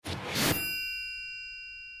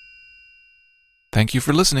Thank you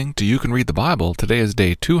for listening to You Can Read the Bible. Today is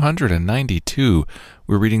day 292.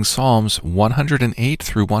 We're reading Psalms 108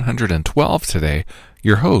 through 112 today.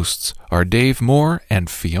 Your hosts are Dave Moore and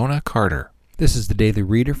Fiona Carter. This is the Daily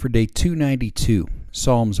Reader for day 292,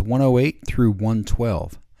 Psalms 108 through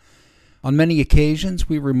 112. On many occasions,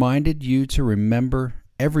 we reminded you to remember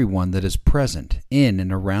everyone that is present in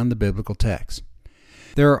and around the biblical text.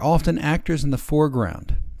 There are often actors in the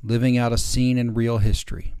foreground, living out a scene in real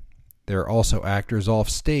history. There are also actors off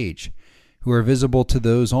stage, who are visible to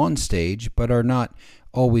those on stage but are not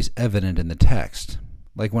always evident in the text,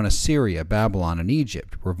 like when Assyria, Babylon, and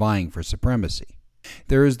Egypt were vying for supremacy.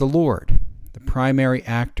 There is the Lord, the primary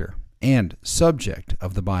actor and subject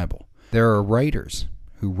of the Bible. There are writers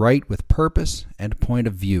who write with purpose and point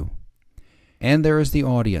of view. And there is the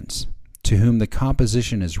audience, to whom the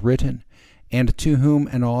composition is written and to whom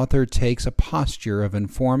an author takes a posture of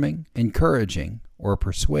informing, encouraging, or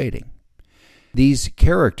persuading. These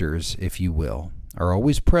characters, if you will, are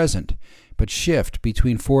always present, but shift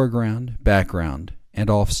between foreground, background, and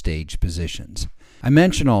offstage positions. I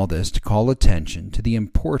mention all this to call attention to the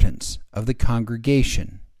importance of the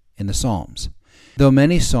congregation in the Psalms. Though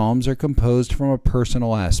many Psalms are composed from a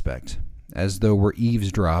personal aspect, as though we're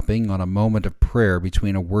eavesdropping on a moment of prayer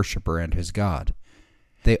between a worshiper and his God,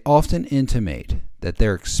 they often intimate that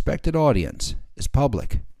their expected audience is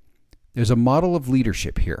public. There's a model of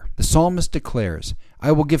leadership here. The psalmist declares,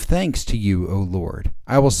 "I will give thanks to you, O Lord.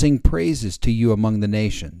 I will sing praises to you among the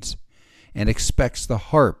nations," and expects the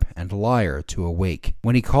harp and lyre to awake.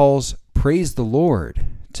 When he calls, "Praise the Lord,"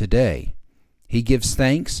 today, he gives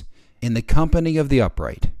thanks in the company of the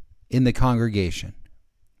upright, in the congregation.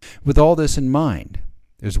 With all this in mind,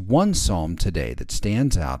 there's one psalm today that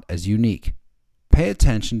stands out as unique. Pay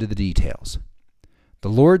attention to the details. The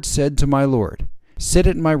Lord said to my Lord, "Sit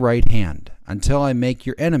at my right hand until I make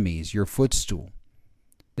your enemies your footstool."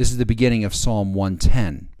 This is the beginning of Psalm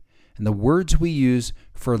 110, and the words we use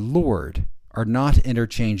for Lord are not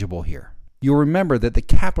interchangeable here. You'll remember that the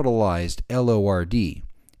capitalized Lord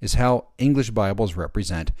is how English Bibles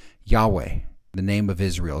represent Yahweh, the name of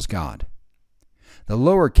Israel's God. The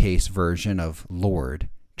lowercase version of Lord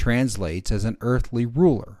translates as an earthly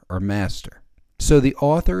ruler or master. So the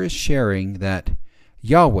author is sharing that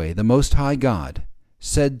Yahweh, the Most High God,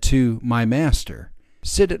 said to my master,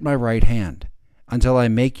 "Sit at my right hand until I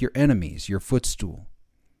make your enemies your footstool."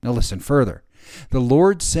 Now listen further. The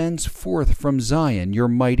Lord sends forth from Zion your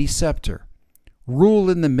mighty scepter. Rule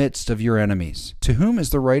in the midst of your enemies. To whom is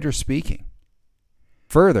the writer speaking?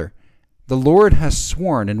 Further, the Lord has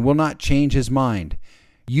sworn and will not change his mind.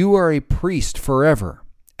 You are a priest forever,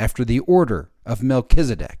 after the order of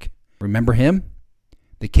Melchizedek. Remember him?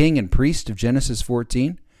 The king and priest of Genesis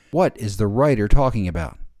 14? What is the writer talking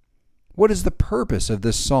about? What is the purpose of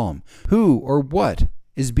this psalm? Who or what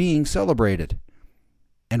is being celebrated?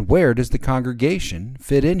 And where does the congregation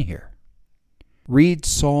fit in here? Read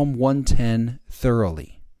Psalm 110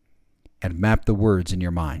 thoroughly and map the words in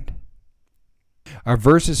your mind. Our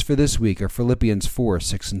verses for this week are Philippians 4,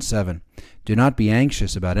 6, and 7. Do not be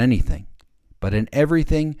anxious about anything, but in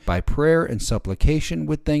everything, by prayer and supplication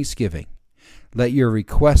with thanksgiving, let your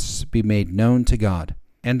requests be made known to God,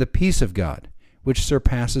 and the peace of God, which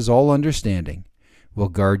surpasses all understanding, will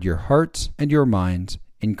guard your hearts and your minds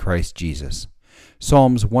in Christ Jesus.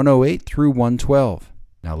 Psalms 108 through 112.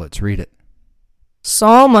 Now let's read it.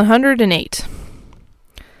 Psalm 108.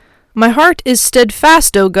 My heart is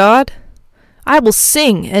steadfast, O God. I will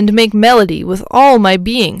sing and make melody with all my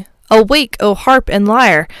being. Awake, O harp and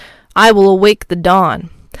lyre. I will awake the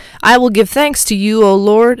dawn. I will give thanks to you, O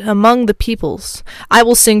Lord, among the peoples. I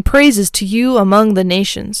will sing praises to you among the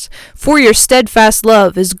nations. For your steadfast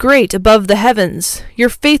love is great above the heavens. Your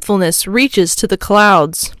faithfulness reaches to the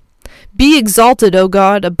clouds. Be exalted, O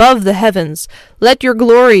God, above the heavens. Let your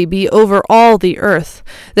glory be over all the earth,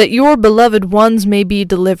 that your beloved ones may be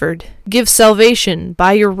delivered. Give salvation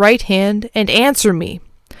by your right hand, and answer me.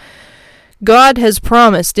 God has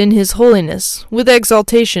promised in his holiness, with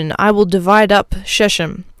exaltation I will divide up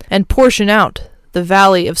Shechem, and portion out the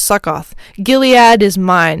valley of Succoth. Gilead is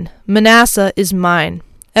mine, Manasseh is mine,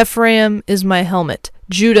 Ephraim is my helmet,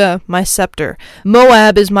 Judah my scepter,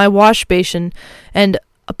 Moab is my washbasin, and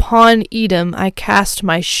upon Edom I cast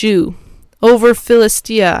my shoe. Over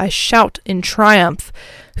Philistia I shout in triumph.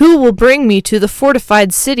 Who will bring me to the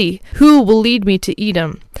fortified city? Who will lead me to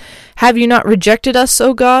Edom? Have you not rejected us,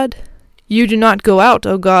 O God? You do not go out,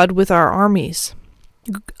 O God, with our armies.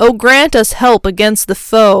 O grant us help against the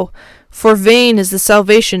foe, for vain is the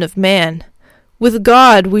salvation of man. With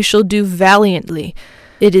God we shall do valiantly.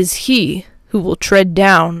 It is he who will tread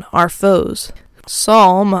down our foes.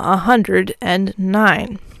 Psalm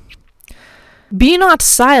 109. Be not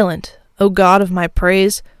silent, O God of my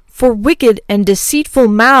praise, for wicked and deceitful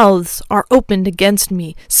mouths are opened against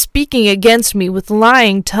me, speaking against me with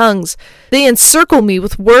lying tongues. They encircle me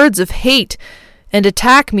with words of hate, and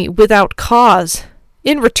attack me without cause.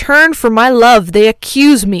 In return for my love they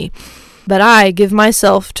accuse me, but I give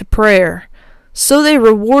myself to prayer. So they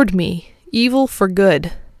reward me, evil for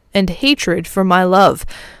good, and hatred for my love.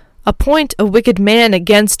 Appoint a wicked man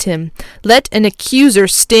against him. Let an accuser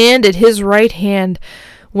stand at his right hand.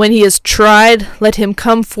 When he is tried, let him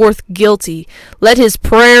come forth guilty. Let his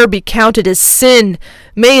prayer be counted as sin.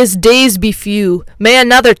 May his days be few. May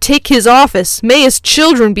another take his office. May his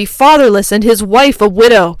children be fatherless and his wife a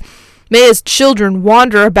widow. May his children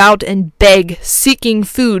wander about and beg, seeking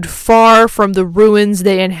food far from the ruins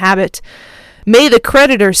they inhabit. May the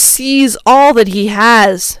creditor seize all that he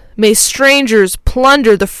has. May strangers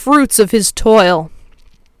plunder the fruits of his toil.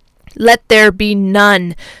 Let there be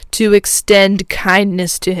none to extend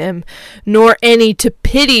kindness to him, nor any to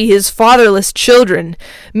pity his fatherless children.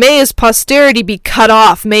 May his posterity be cut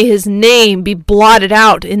off. May his name be blotted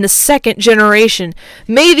out in the second generation.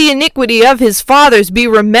 May the iniquity of his fathers be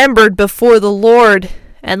remembered before the Lord,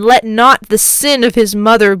 and let not the sin of his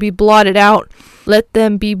mother be blotted out. Let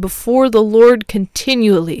them be before the Lord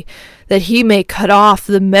continually, that he may cut off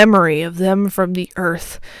the memory of them from the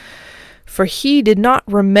earth. For he did not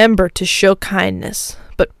remember to show kindness,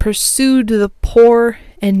 but pursued the poor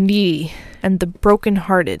and needy and the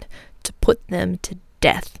broken-hearted, to put them to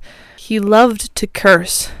death. He loved to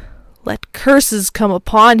curse. Let curses come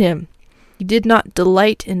upon him. He did not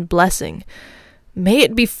delight in blessing. May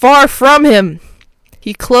it be far from him.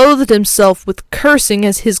 He clothed himself with cursing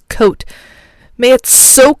as his coat. May it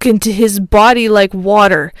soak into his body like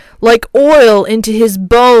water, like oil into his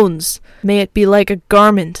bones. May it be like a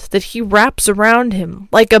garment that he wraps around him,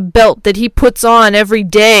 like a belt that he puts on every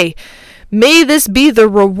day. May this be the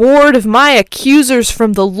reward of my accusers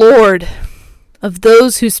from the Lord, of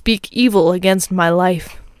those who speak evil against my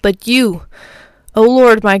life. But you, O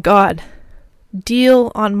Lord my God,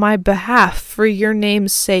 deal on my behalf for your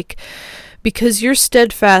name's sake, because your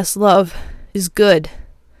steadfast love is good.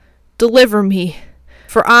 Deliver me,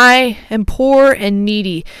 for I am poor and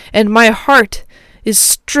needy, and my heart is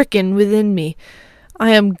stricken within me.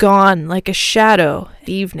 I am gone like a shadow at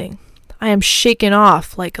evening. I am shaken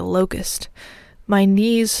off like a locust. My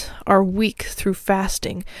knees are weak through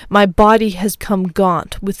fasting. My body has come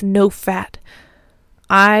gaunt with no fat.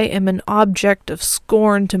 I am an object of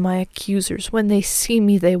scorn to my accusers. When they see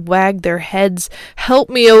me, they wag their heads. Help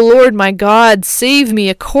me, O Lord my God. Save me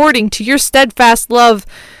according to your steadfast love.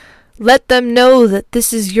 Let them know that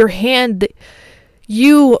this is your hand, that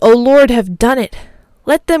you, O Lord, have done it.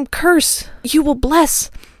 Let them curse, you will bless.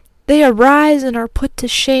 They arise and are put to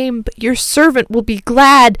shame, but your servant will be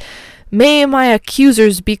glad. May my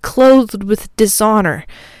accusers be clothed with dishonor.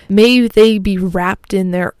 May they be wrapped in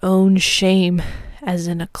their own shame, as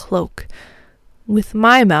in a cloak. With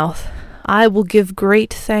my mouth I will give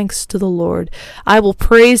great thanks to the Lord. I will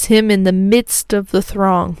praise him in the midst of the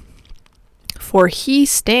throng. For he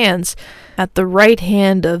stands at the right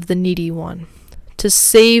hand of the needy one, to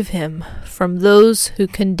save him from those who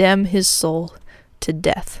condemn his soul to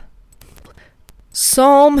death.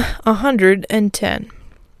 Psalm 110.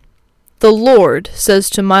 The Lord says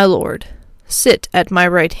to my Lord, sit at my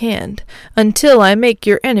right hand, until I make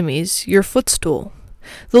your enemies your footstool.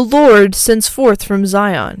 The Lord sends forth from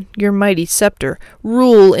Zion your mighty scepter.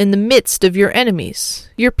 Rule in the midst of your enemies.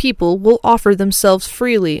 Your people will offer themselves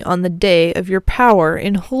freely on the day of your power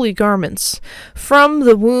in holy garments. From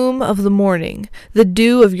the womb of the morning, the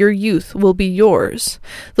dew of your youth will be yours.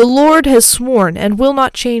 The Lord has sworn and will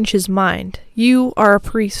not change his mind. You are a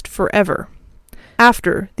priest forever,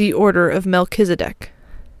 after the order of Melchizedek.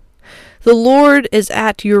 The Lord is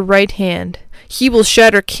at your right hand. He will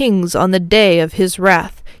shatter kings on the day of his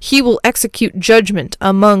wrath. He will execute judgment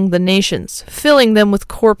among the nations, filling them with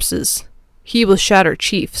corpses. He will shatter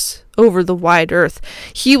chiefs over the wide earth.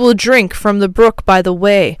 He will drink from the brook by the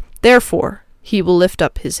way. Therefore he will lift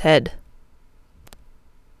up his head.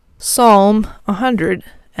 Psalm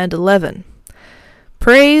 111.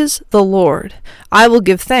 Praise the Lord. I will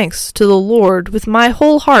give thanks to the Lord with my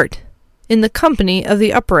whole heart, in the company of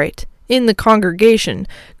the upright. In the congregation,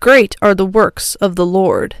 great are the works of the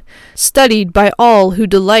Lord, studied by all who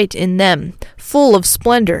delight in them. Full of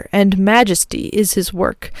splendor and majesty is his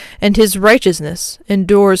work, and his righteousness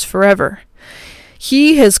endures forever.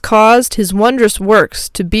 He has caused his wondrous works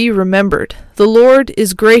to be remembered. The Lord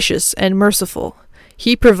is gracious and merciful.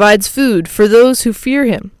 He provides food for those who fear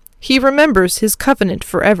him. He remembers his covenant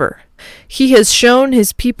forever. He has shown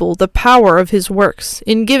his people the power of his works,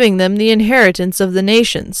 in giving them the inheritance of the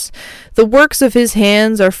nations. The works of his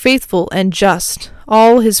hands are faithful and just.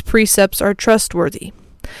 All his precepts are trustworthy.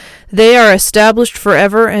 They are established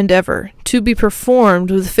forever and ever, to be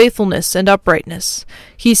performed with faithfulness and uprightness.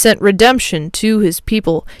 He sent redemption to his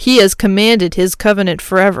people. He has commanded his covenant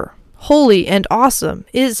forever. Holy and awesome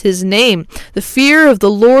is his name. The fear of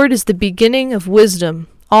the Lord is the beginning of wisdom.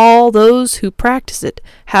 All those who practice it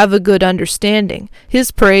have a good understanding.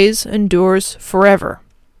 His praise endures forever.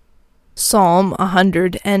 Psalm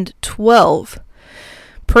 112.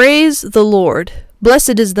 Praise the Lord.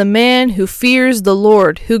 Blessed is the man who fears the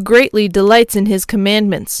Lord, who greatly delights in his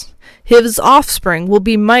commandments. His offspring will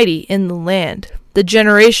be mighty in the land. The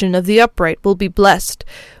generation of the upright will be blessed.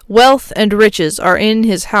 Wealth and riches are in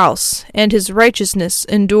his house, and his righteousness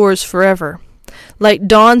endures forever. Light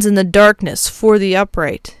dawns in the darkness for the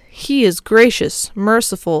upright. He is gracious,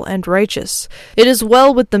 merciful, and righteous. It is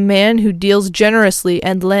well with the man who deals generously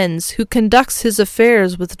and lends, who conducts his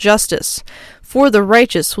affairs with justice. For the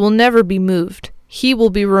righteous will never be moved. He will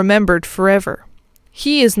be remembered forever.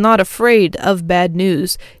 He is not afraid of bad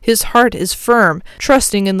news. His heart is firm,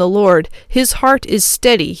 trusting in the Lord. His heart is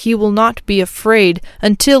steady. He will not be afraid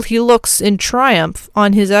until he looks in triumph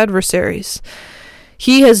on his adversaries.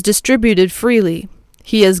 He has distributed freely.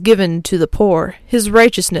 He has given to the poor. His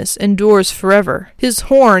righteousness endures forever. His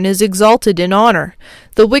horn is exalted in honor.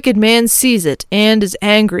 The wicked man sees it and is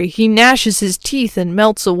angry. He gnashes his teeth and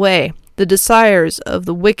melts away. The desires of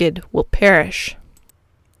the wicked will perish.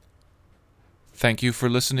 Thank you for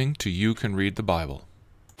listening to You Can Read the Bible.